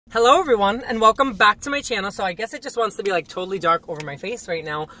Hello everyone and welcome back to my channel. So I guess it just wants to be like totally dark over my face right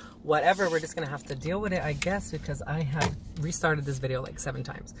now. Whatever, we're just gonna have to deal with it, I guess, because I have restarted this video like 7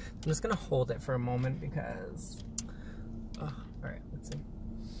 times. I'm just gonna hold it for a moment because alright, let's see.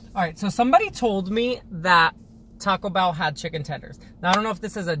 Alright, so somebody told me that Taco Bell had chicken tenders. Now I don't know if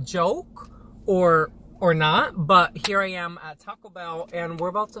this is a joke or not, but here I am at Taco Bell and we're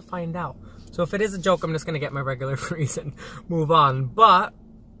about to find out. So if it is a joke, I'm just gonna get my regular fries and move on. But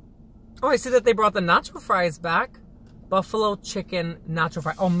oh, I see that they brought the nacho fries back. Buffalo chicken nacho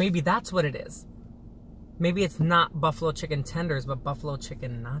fries. Oh, maybe that's what it is. Maybe it's not buffalo chicken tenders, but buffalo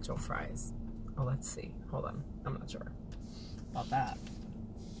chicken nacho fries. Oh, let's see. Hold on. I'm not sure about that.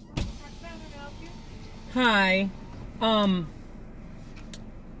 Hi.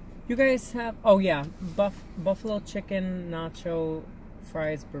 You guys have... Oh, yeah. Buffalo chicken nacho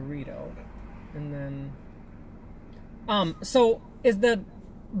fries burrito. And then... So, is the...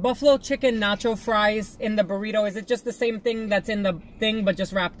 buffalo chicken nacho fries in the burrito, is it just the same thing that's in the thing but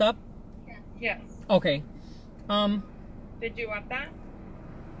just wrapped up? Yes. Okay. Did you want that?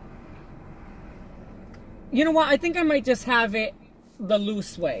 You know what? I think I might just have it the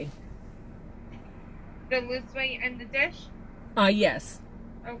loose way. The loose way in the dish? Yes.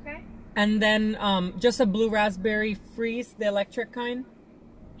 Okay. And then just a blue raspberry freeze, the electric kind.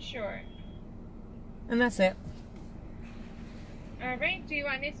 Sure. And that's it. Alright, do you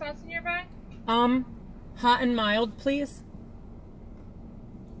want any sauce in your bag? Hot and mild, please.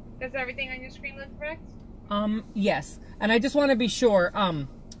 Does everything on your screen look correct? Yes. And I just want to be sure,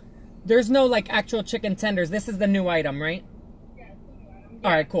 there's no, like, actual chicken tenders. This is the new item, right? Yeah, it's the new item. Yeah.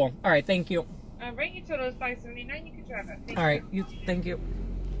 Alright, cool. Alright, thank you. Alright, your total is $5.79. You can drive it. Alright, thank you.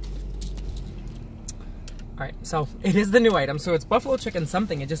 Alright, so it is the new item. So it's buffalo chicken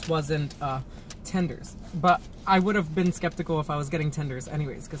something. It just wasn't, tenders. But I would have been skeptical if I was getting tenders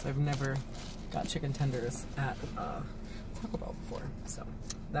anyways, because I've never got chicken tenders at Taco Bell before. So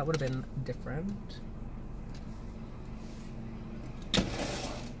that would have been different.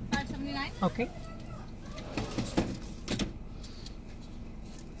 $5.79. Okay.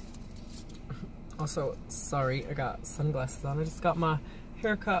 Also, sorry, I got sunglasses on. I just got my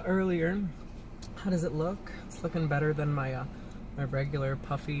haircut earlier. How does it look? It's looking better than my my regular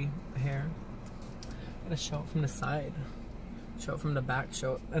puffy hair. I'm gonna show it from the side, show it from the back,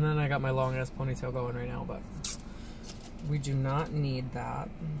 show it, and then I got my long ass ponytail going right now, but we do not need that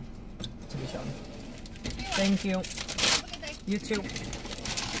to be shown. Thank you. You too. Okay,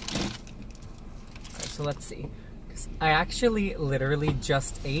 so let's see. I actually literally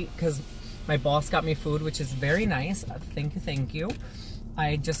just ate because my boss got me food, which is very nice. Thank you, thank you.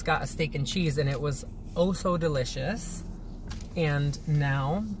 I just got a steak and cheese and it was oh so delicious. And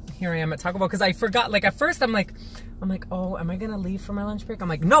now here I am at Taco Bell because I forgot, like at first I'm like, oh, am I gonna leave for my lunch break? I'm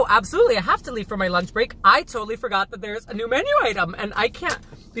like, no, absolutely, I have to leave for my lunch break. I totally forgot that there's a new menu item and I can't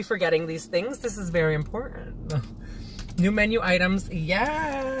be forgetting these things. This is very important. New menu items,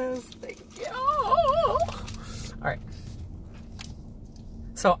 yes, thank you. All right.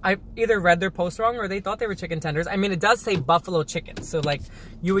 So I either read their post wrong or they thought they were chicken tenders. I mean, it does say buffalo chicken. So like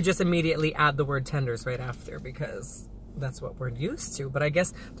you would just immediately add the word tenders right after because that's what we're used to, but I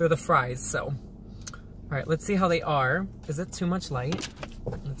guess they're the fries, so. All right, let's see how they are. Is it too much light?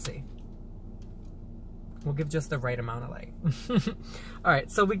 Let's see. We'll give just the right amount of light. All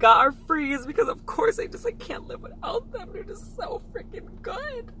right, so we got our fries because of course I can't live without them. They're just so freaking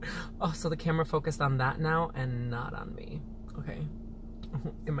good. Oh, so the camera focused on that now and not on me. Okay,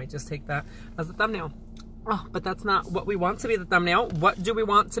 it might just take that as a thumbnail. Oh, but that's not what we want to be the thumbnail. What do we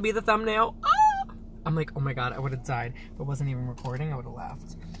want to be the thumbnail? Oh! I'm like, oh my god, I would have died. If it wasn't even recording, I would have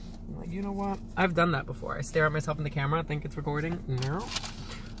laughed. I'm like, you know what? I've done that before. I stare at myself in the camera, think it's recording. No.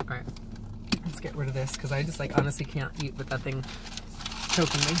 Alright. Let's get rid of this, because I just, like, honestly can't eat with that thing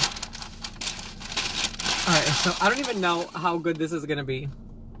choking me. Alright, so I don't even know how good this is going to be.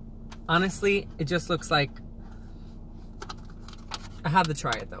 Honestly, it just looks like... I have to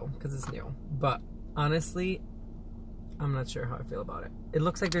try it, though, because it's new. But, honestly, I'm not sure how I feel about it. It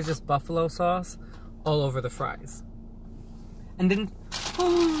looks like there's just buffalo sauce all over the fries. And then,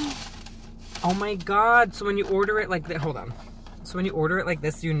 oh my god, so when you order it like this, hold on. So when you order it like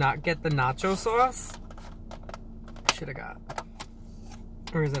this, do you not get the nacho sauce? Should have got.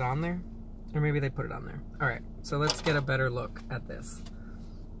 Or is it on there? Or maybe they put it on there. Alright, so let's get a better look at this.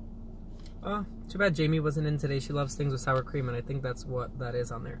 Oh, too bad Jamie wasn't in today. She loves things with sour cream, and I think that's what that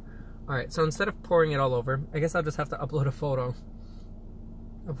is on there. Alright, so instead of pouring it all over, I guess I'll just have to upload a photo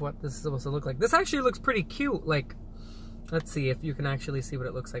of what this is supposed to look like. This actually looks pretty cute. Like, let's see if you can actually see what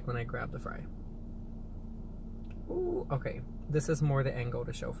it looks like when I grab the fry. Ooh, okay. This is more the angle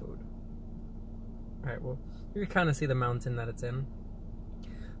to show food. Alright, well, you can kind of see the mountain that it's in.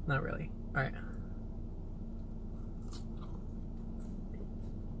 Not really. Alright.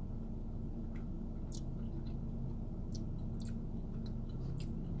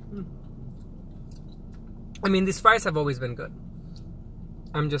 I mean, these fries have always been good.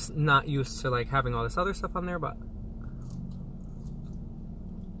 I'm just not used to like having all this other stuff on there, but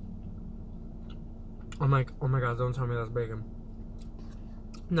I'm like, oh my god, don't tell me that's bacon.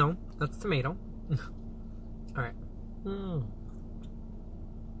 No, that's tomato. Alright.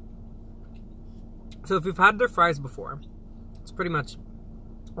 So if you've had their fries before, it's pretty much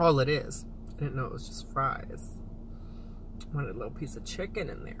all it is. I didn't know it was just fries. I wanted a little piece of chicken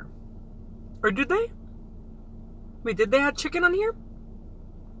in there. Or did they? Wait, did they have chicken on here?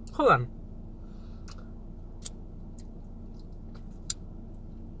 Hold on.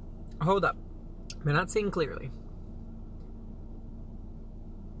 Hold up. We're not seeing clearly.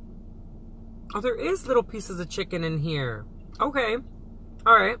 Oh, there is little pieces of chicken in here. Okay.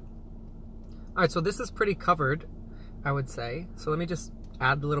 Alright. Alright, so this is pretty covered, I would say. So let me just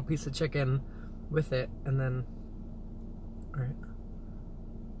add the little piece of chicken with it, and then... Alright.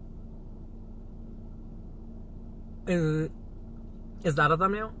 Is that a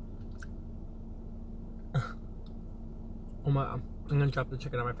thumbnail? Oh my god. I'm gonna drop the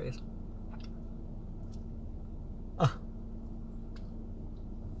chicken on my face.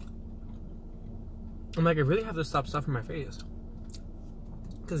 I'm like, I really have to stop stuffing my face.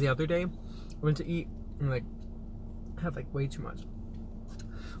 Because the other day, I went to eat and like, I had like way too much.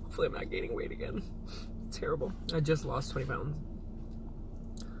 Hopefully I'm not gaining weight again. It's terrible. I just lost 20 pounds.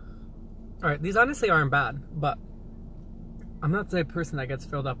 Alright, these honestly aren't bad, but I'm not the type of person that gets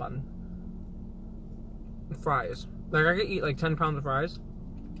filled up on fries. Like, I could eat like 10 pounds of fries,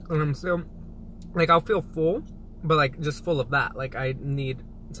 and I'm still, like, I'll feel full, but like, just full of that. Like, I need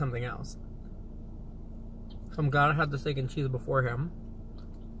something else. So I'm glad I had the steak and cheese before him.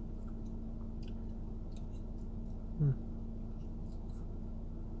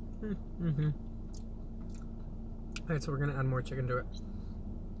 Alright, so we're gonna add more chicken to it.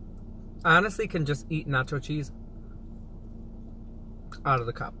 I honestly can just eat nacho cheese out of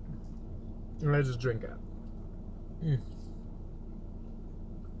the cup. And I just drink it.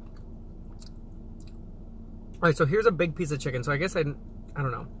 Alright, so here's a big piece of chicken. So I guess I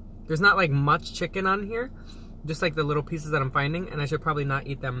don't know. There's not like much chicken on here. Just like the little pieces that I'm finding. And I should probably not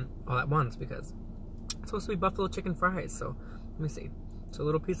eat them all at once because it's supposed to be buffalo chicken fries. So let me see. So a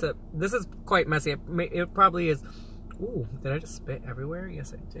little piece of... This is quite messy. It probably is... Ooh, did I just spit everywhere?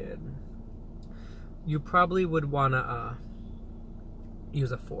 Yes, I did. You probably would want to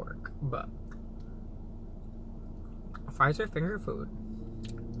use a fork, but fries are finger food.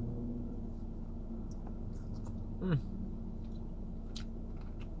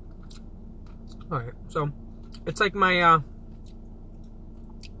 Alright, so it's like my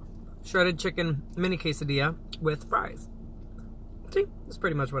shredded chicken mini quesadilla with fries. See, that's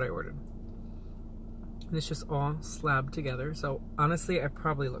pretty much what I ordered. And it's just all slabbed together. So honestly, I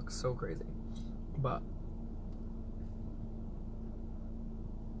probably look so crazy, but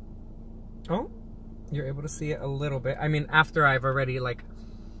oh, you're able to see it a little bit. I mean, after I've already like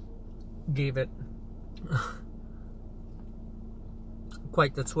gave it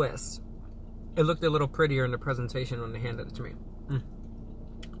quite the twist. It looked a little prettier in the presentation when they handed it to me.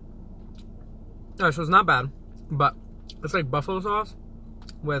 Alright, so it's not bad, but it's like buffalo sauce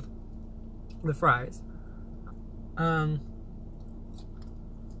with the fries. Then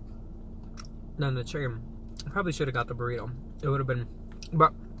the chicken. I probably should have got the burrito. It would have been,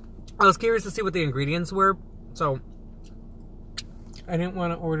 but I was curious to see what the ingredients were, so I didn't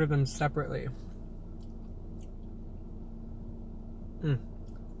want to order them separately.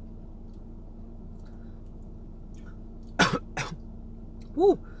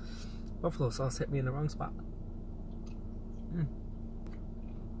 Woo! Buffalo sauce hit me in the wrong spot.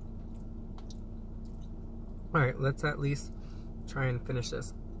 Alright, let's at least try and finish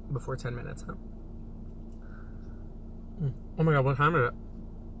this before 10 minutes, huh? Oh my god, what time is it?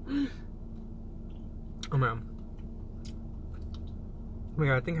 Oh man. Oh my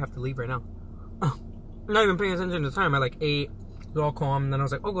god, I think I have to leave right now. Oh, I'm not even paying attention to the time. I like ate, it was all calm, and then I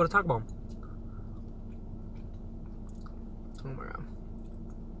was like, oh, go to Taco Bell. Oh my god.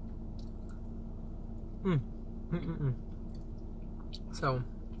 So,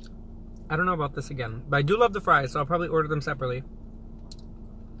 I don't know about this again, but I do love the fries, so I'll probably order them separately.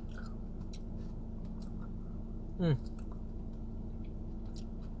 Well,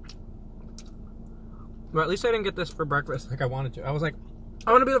 at least I didn't get this for breakfast like I wanted to. I was like,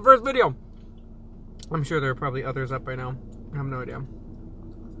 I want to be the first video. I'm sure there are probably others up by now. I have no idea.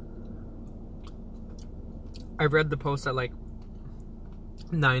 I read the post at like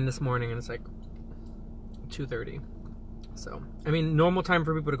 9 this morning and it's like 2:30. So, I mean, normal time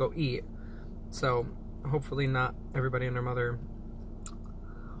for people to go eat. So, hopefully not everybody and their mother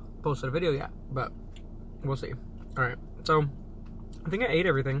posted a video yet, but we'll see. Alright, so I think I ate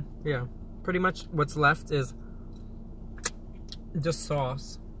everything. Yeah, pretty much what's left is just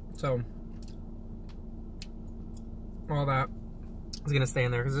sauce. So, all that is gonna stay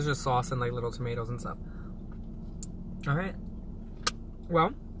in there because there's just sauce and like little tomatoes and stuff. Alright,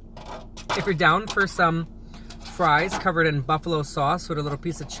 well, if you're down for some fries covered in buffalo sauce with a little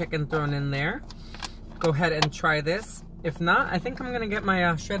piece of chicken thrown in there, go ahead and try this. If not, I think I'm gonna get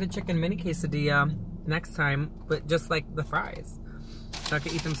my shredded chicken mini quesadilla next time, but just like the fries, so I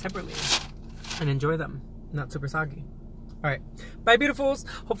can eat them separately and enjoy them, not super soggy. Alright, bye beautifuls.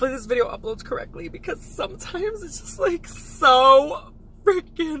 Hopefully this video uploads correctly because sometimes it's just like so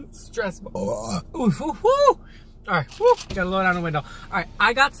freaking stressful. Alright, gotta lower down the window. Alright,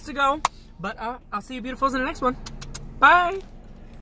 I got to go, but I'll see you beautifuls in the next one. Bye!